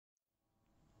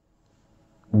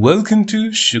Welcome to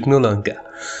Sukhno Lonka.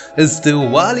 It's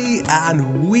DIWALI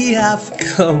and we have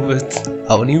come with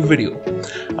our new video.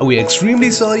 We are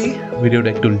extremely sorry, video টা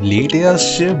একটু late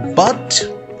আসছে, but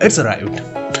it's arrived.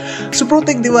 So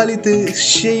প্রত্যেক দিওয়ালিতে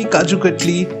সেই kaju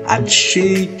katli and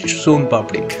সেই সোন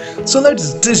পাপড়ি. So let's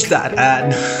ditch that and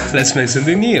let's make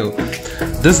something new.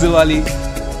 This Diwali,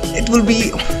 it will be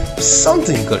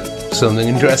something good, something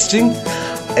interesting.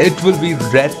 It will be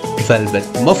red velvet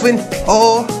muffin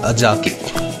or a jar cake.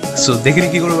 So দেখে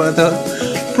কি করে বানাতে হয়?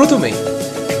 প্রথমেই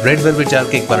red velvet jar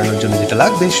cake বানানোর জন্য যেটা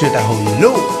লাগবে সেটা হলো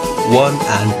 1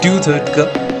 and 2/3 cup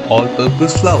all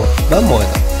purpose flour বা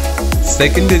ময়দা।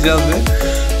 সেকেন্ডে যাবে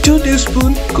 2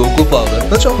 teaspoon cocoa powder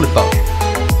বা chocolate powder।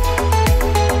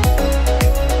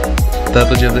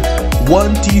 তারপর যাবে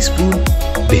 1 teaspoon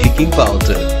baking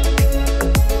powder।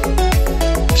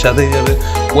 সাথে যাবে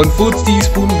 1/4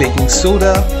 teaspoon baking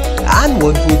soda and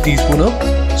 1/4 teaspoon of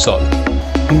salt।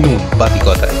 নুন বাকি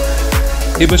কথায়।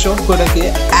 এবার সব কটাকে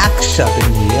একসাথে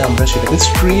নিয়ে আমরা সেটাকে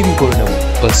স্ট্রেন করে নেব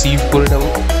বা সিভ করে নেব,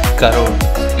 কারণ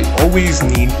we always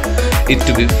need it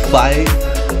to be fine।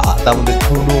 আর তার মধ্যে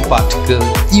কোনো পার্টিকেল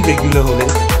irregular হলে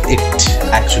it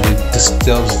actually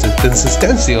disturbs the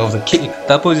consistency of the cake।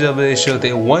 তারপর যাবে এর সাথে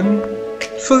 1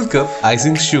 full cup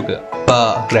icing sugar বা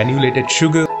granulated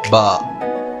sugar বা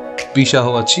পিসা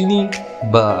হওয়া চিনি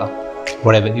বা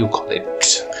whatever you call it।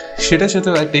 সেটার সাথে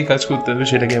একটাই কাজ করতে হবে,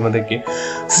 সেটাকে আমাদেরকে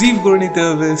সিভ করে নিতে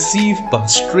হবে। সিভ বা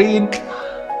strain,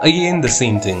 again the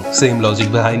same thing, same logic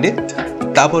behind it।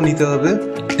 তারপর নিতে হবে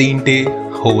 3টে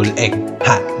হোল এগ,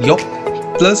 হ্যাঁ yolk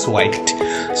প্লাস হোয়াইট।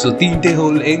 সো 3টে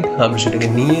হোল এগ আমরা সেটাকে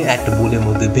নিয়ে একটা বোলের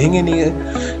মধ্যে ভেঙে নিয়ে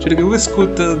সেটাকে whisk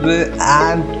করতে হবে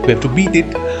and we have to beat it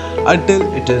until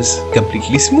it is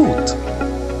completely smooth।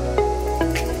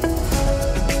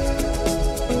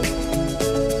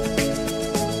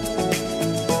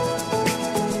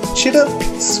 সেটা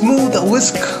স্মুথ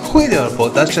হুইস্ক হয়ে যাওয়ার পর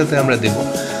তার সাথে আমরা দেব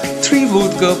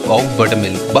 3/4 কাপ অফ বাটার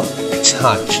মিল্ক বা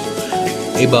ছাঁচ।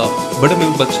 এবার বাটার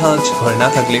মিল্ক বা ছাঁচ ঘরে না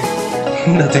থাকলে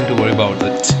nothing to worry about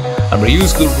it, আমরা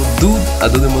ইউজ করব দুধ আর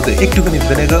দুধের মধ্যে একটুখানি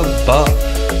ভিনেগার বা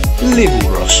লেবুর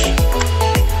রস।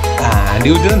 And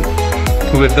you done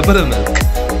with the butter milk.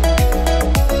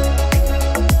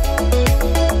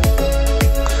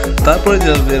 তারপরে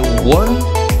যাবে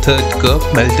 1/3 কাপ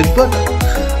মেল্টেড বাটার।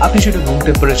 আপনি সেটা রুম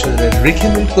টেম্পারেচারে রেখে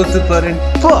মেল্ট করতে পারেন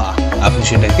বা আপনি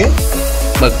সেটাকে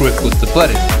মাইক্রোওয়েভ করতে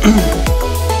পারেন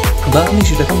বা আপনি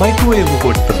সেটাকে মাইক্রোওয়েভও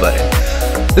করতে পারেন,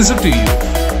 ইটস আপ টু ইউ।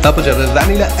 তারপর যাবে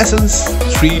vanilla essence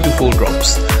 3 to 4 drops।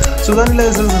 So vanilla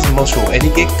essence is must for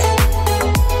any cake.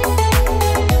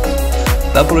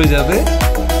 তারপরে যাবে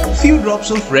few drops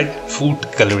of red food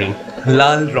coloring,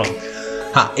 লাল রং।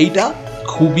 হ্যাঁ, এইটা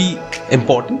খুবই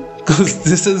important because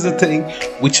this is the thing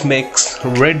which makes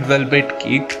red velvet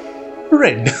cake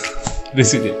red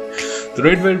basically। The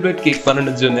red velvet cake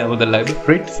বানানোর জন্য আমাদের লাগবে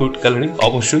red food coloring,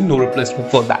 অবশ্যই no replacement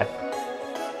for that।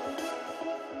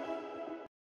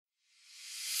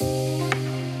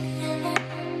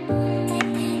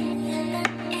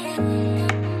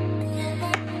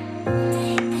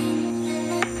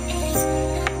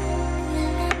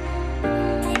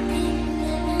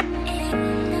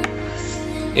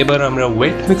 এবার আমরা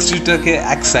ওয়েট মিক্সচারটাকে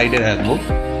এক সাইডে রাখবো।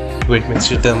 ওয়েট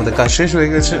মিক্সচারটা আমাদের কাজ শেষ হয়ে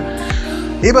গেছে।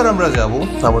 এবার আমরা যাব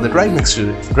আমাদের ড্রাই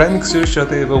মিক্সচারে। ড্রাই মিক্সচারের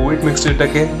সাথে এবার ওয়েট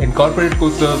মিক্সচারটাকে ইনকর্পোরেট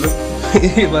করতে হবে।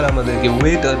 এবার আমাদেরকে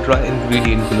ওয়েট আর ড্রাই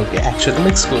ইনগ্রিডিয়েন্টগুলোকে একসাথে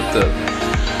মিক্স করতে হবে।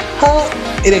 হ্যাঁ,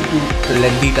 এটা একটু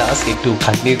লেন্দি টাস্ক, একটু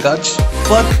খাটনির কাজ,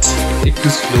 বাট একটু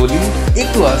স্লোলি,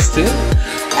 একটু আস্তে,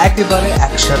 একেবারে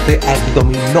একসাথে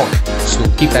একদমই নয়। So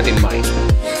keep that in mind.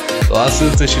 তো আস্তে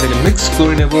আস্তে সেটাকে মিক্স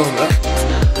করে নেবো আমরা।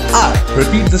 আর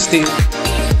রিপিট দ্য স্টেপ,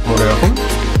 মনে রাখুন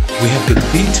we have to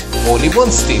repeat only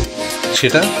one step,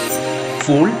 সেটা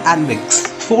fold and mix,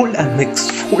 fold and mix,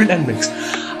 fold and mix।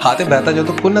 হাতে ব্যথা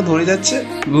যতক্ষণ না ধরে যাচ্ছে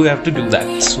we have to do that,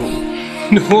 so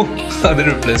no other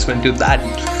replacement to that।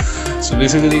 So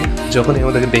basically যখনই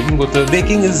আমাদেরকে বেকিং করতে হবে,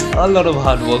 baking is a lot of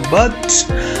hard work but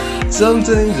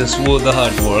something just worth the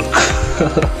hard work।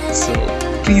 So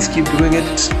please keep doing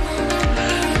it,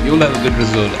 you'll have a good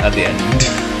result at the end,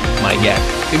 my gag।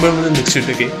 এবার আমাদের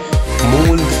মিক্সচারটাকে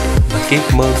mould বা cake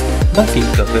মাগ বা cake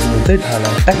কাপের মধ্যে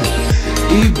ঢালার time.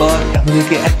 এইবার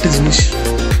আমাদেরকে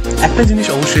একটা জিনিস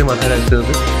অবশ্যই মাথায় রাখতে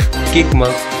হবে, কেক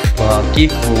মাগ বা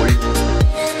কেক মোল্ড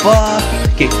বা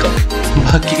কেক কাপ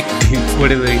বা cake tin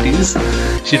whatever it is,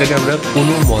 সেটাকে আমরা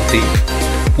কোনো মতে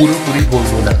পুরোপুরি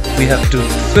ভরবো না। we have to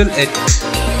fill it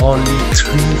only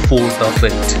 3/4 of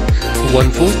it,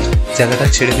 1/4 জায়গাটা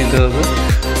ছেড়ে দিতে হবে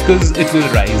because it will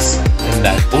rise in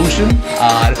that portion।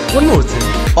 R one more thing,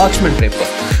 parchment paper।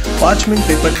 parchment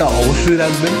paperটা অবশ্যই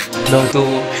রাখবেন, নয়তো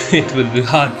it will be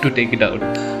hard to take it out।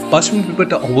 parchment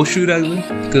পেপারটা অবশ্যই রাখবেন,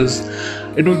 because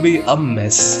it will be a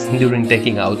mess during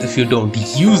taking out if you don't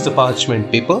use the parchment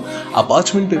paper. R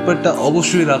parchment পেপারটা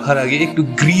অবশ্যই রাখার আগে একটু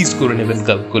গ্রিজ করে নেবেন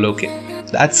কাপগুলোকে।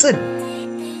 That's it.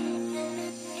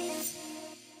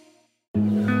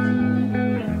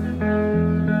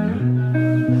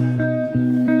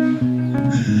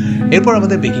 এরপর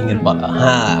আমাদের বেকিং এর পালা।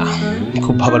 হ্যাঁ,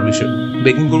 খুব ভাবার বিষয়,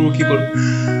 বেকিং করবো কি করে।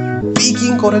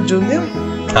 বেকিং করার জন্য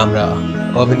আমরা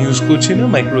ওভেন ইউজ করছি না,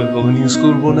 মাইক্রোওয়েভ ওভেন ইউজ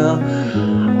করবো না,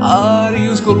 আর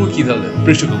ইউজ করবো কি তাহলে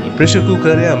প্রেসার কুকার। প্রেসার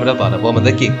কুকারে আমরা বানাবো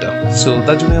আমাদের কেকটা। সো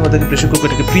তার জন্য আমাদেরকে প্রেসার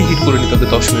কুকারটাকে প্রি হিট করে নিতে হবে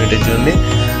 10 মিনিটের জন্য।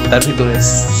 তার ভিতরে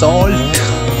সল্ট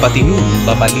বা নুন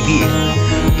বা বালি দিয়ে,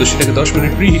 তো সেটাকে 10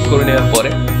 মিনিট প্রি হিট করে নেওয়ার পরে,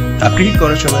 প্রি হিট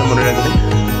করার সময় মনে রাখবেন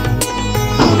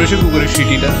প্রেসার কুকারের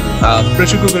সিটিটা,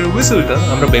 প্রেসার কুকারের হুইসেলটা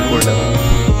আমরা বের করে নেব।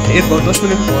 এরপর 10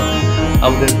 মিনিট পর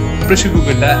আমাদের প্রেসার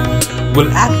কুকারটা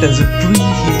will act as a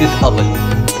preheated oven.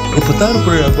 এরপর তার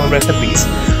উপরে রাখবো আমরা একটা পিস,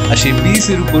 আর সেই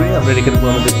পিসের উপরে আমরা রেখে দেবো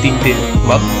আমাদের 3টে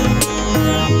মাপ।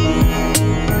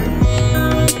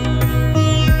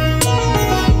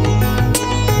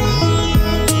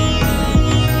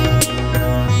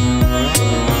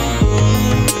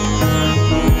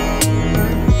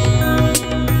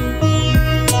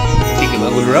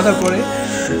 রাখার পরে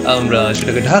আমরা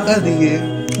সেটাকে ঢাকা দিয়ে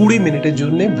 20 মিনিটের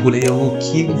জন্য ভুলে যাবো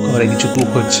কি ঘরে কিছু কুক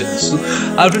হচ্ছে। সো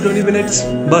আফটার 20 মিনিটস,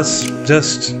 বাস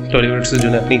জাস্ট 20 মিনিটসের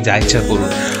জন্য আপনি যা ইচ্ছা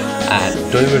করুন, অ্যান্ড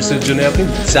 20 মিনিটসের জন্য আপনি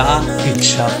যা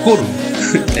ইচ্ছা করুন।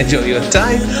 Enjoy your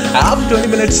time. After 20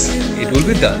 minutes it will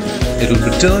be done. It will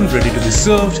be turned, ready to be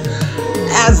served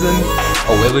as in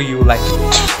however you like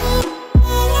it.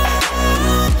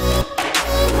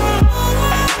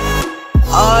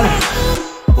 আর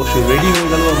অবশ্যই রেডি হয়ে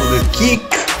গেল আমাদের cake.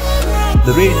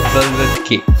 The red velvet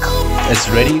cake is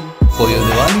ready for your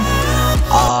Diwali.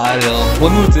 R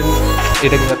one more thing,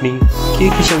 এটাকে আপনি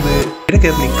cake হিসাবে, এটাকে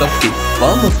আপনি cup cake বা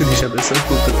মাফিন হিসাবে সার্ভ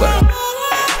করতে পারেন,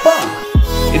 বা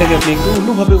এটাকে আপনি একটু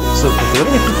অন্যভাবে সার্ভ করতে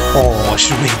পারেন, একটু পশ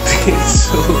ওয়েতে,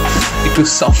 সো একটু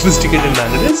sophisticated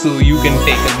ম্যানারে। So you can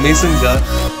take a Mason jar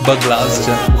বা গ্লাস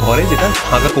জার, ঘরে যেটা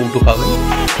ফাঁকা কৌটো পাবেন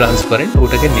ট্রান্সপারেন্ট,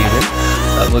 ওটাকে নেবেন,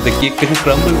 তার মধ্যে কেকটাকে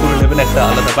ক্রাম্বল করে নেবেন একটা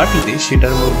আলাদা বাটিতে,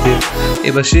 সেটার মধ্যে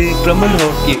এবার সেই ক্রাম্বল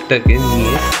হওয়া কেকটাকে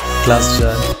নিয়ে গ্লাস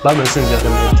জার বা মেসন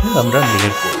জারের মধ্যে আমরা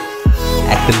লেয়ার করব।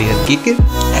 একটা লেয়ার কেকের,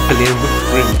 একটা লেয়ার হুইপ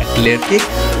ক্রিম, একটা লেয়ার কেক,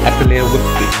 একটা layer whip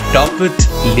cream, top it,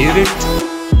 layer it.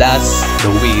 That's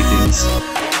the way it is.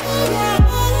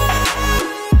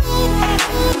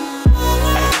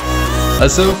 I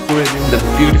serve for it in the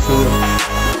beautiful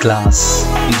glass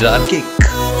jar cake.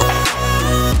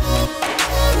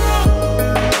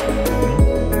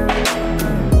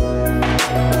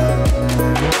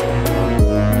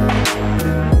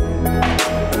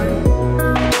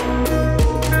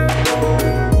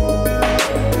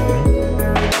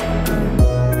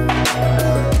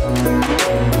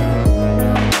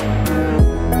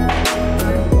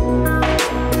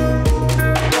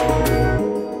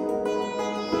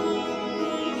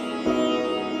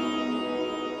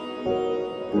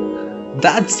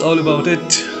 That's all about it.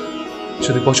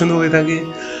 যদি পছন্দ হয়ে থাকে,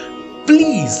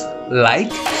 please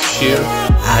like, share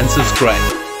and subscribe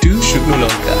to Sukhno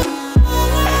Lonka.